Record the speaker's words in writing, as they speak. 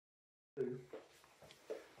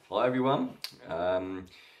Hi everyone, going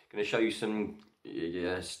to show you some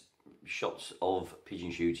shots of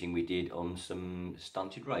pigeon shooting we did on some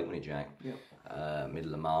stunted rate, wasn't it, Jack? Yeah.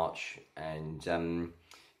 Middle of March, and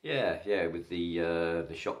yeah, with the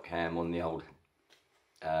shot cam on the old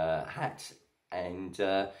hat, and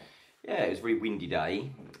yeah, it was a very windy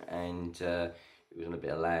day, and it was on a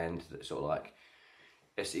bit of land that sort of like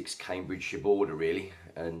Essex, Cambridgeshire border really,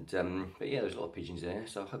 and but yeah, there's a lot of pigeons there,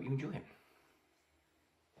 so I hope you enjoy it.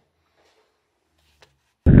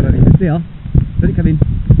 There, let it come in,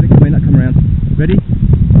 let it come in, let it come around. Ready?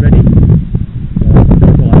 Ready?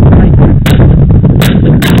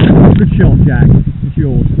 Right, good shot, Jack. It's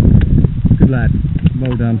yours. Good lad.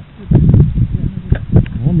 Well done.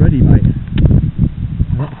 Oh, I'm ready, mate.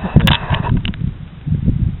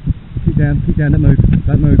 Keep down, don't move.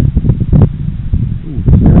 Don't move. Ooh.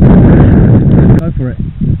 Go for it.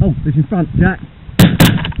 Oh, it's in front, Jack.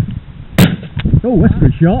 Oh, that's a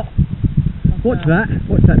good shot. Watch that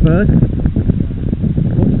bird.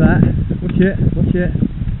 Watch that. Watch it.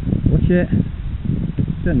 Watch it.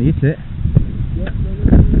 Certainly hit it.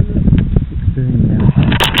 16 now.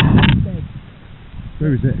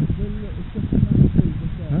 Where is it?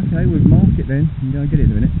 Okay, we'll mark it then and go and get it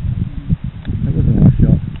in a minute. That was a nice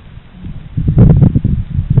shot.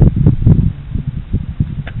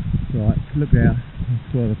 Right, look out.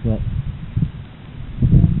 It's 12 o'clock.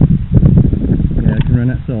 Yeah, come around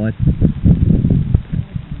that side.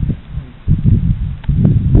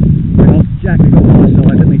 Jack, we've got one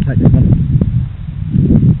side, let me take this one.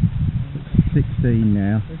 16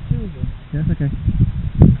 now. Yeah, that's okay.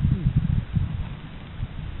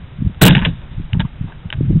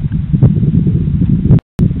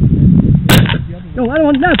 Oh, I don't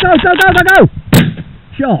want, no, go!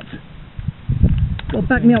 Shot! Got to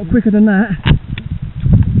back me up quicker than that.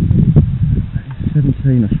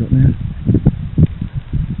 17 I shot now.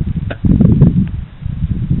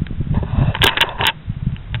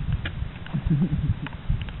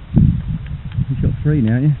 You shot 3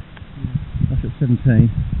 now, haven't you? Yeah. I shot 17.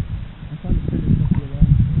 I found it pretty tough to around.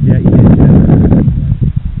 Yeah, you did, yeah.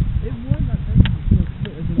 It wasn't that dangerous,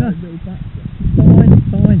 it was like a little back shot.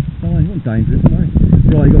 Fine. It wasn't dangerous, no.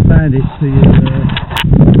 Right, you got bandits to your...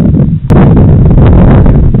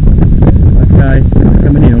 Okay,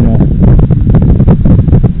 coming in or not?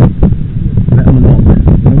 Let them lock.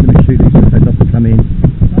 I'm not going to shoot these if they doesn't come in.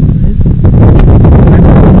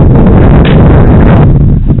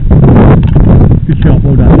 Good shot,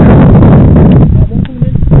 well done.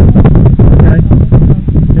 Okay.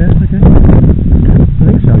 Yeah, okay. I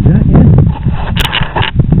think so, Jack,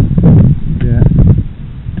 yeah.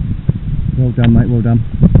 Well done, mate, well done.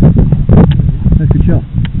 That's a good shot.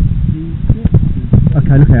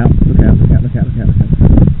 Okay, look out.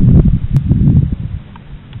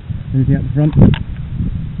 Anything out the front?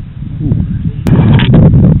 Ooh.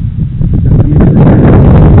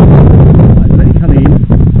 Right, let it come in,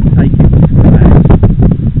 take it,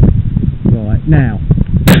 right, now.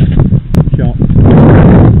 Shot.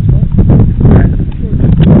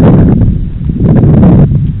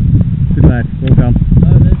 Good lad, well done.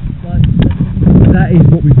 That is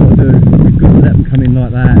what we've got to do. We've got to let them come in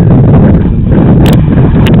like that.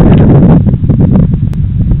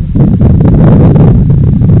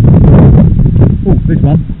 Oh, this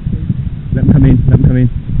one. Let them come in.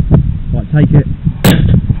 Right, take it.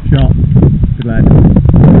 Shot. Good lad.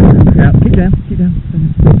 Look out. Keep down.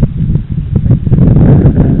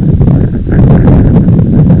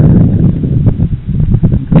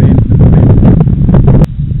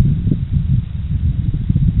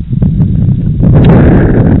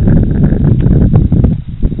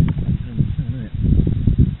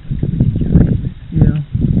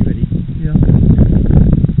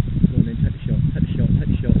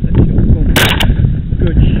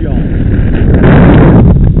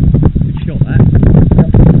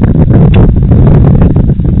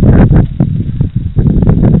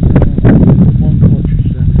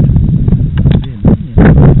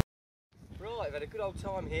 Right, I've had a good old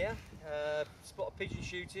time here. Spotted pigeon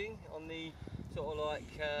shooting on the sort of like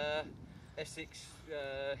Essex,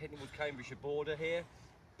 heading towards Cambridgeshire border here.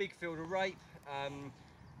 Big field of rape,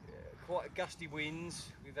 quite gusty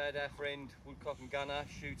winds. We've had our friend Woodcock and Gunner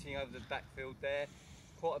shooting over the backfield there.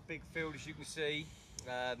 Quite a big field, as you can see.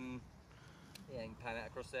 Yeah, you can pan out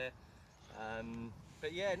across there.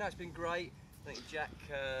 But yeah, no, it's been great. I think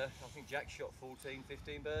Jack shot 14,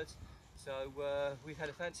 15 birds. So we've had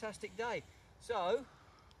a fantastic day. So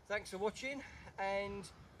thanks for watching, and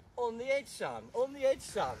on the edge, son.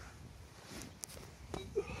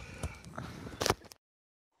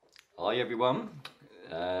 Hi everyone.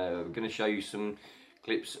 We're going to show you some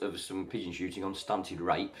clips of some pigeon shooting on stunted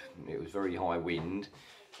rape. It was very high wind,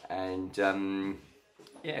 and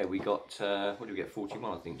yeah, we got what did we get?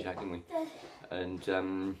 41, I think, Jack, didn't we?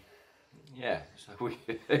 And yeah, so we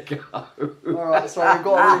go. All right, so we've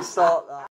got to restart that.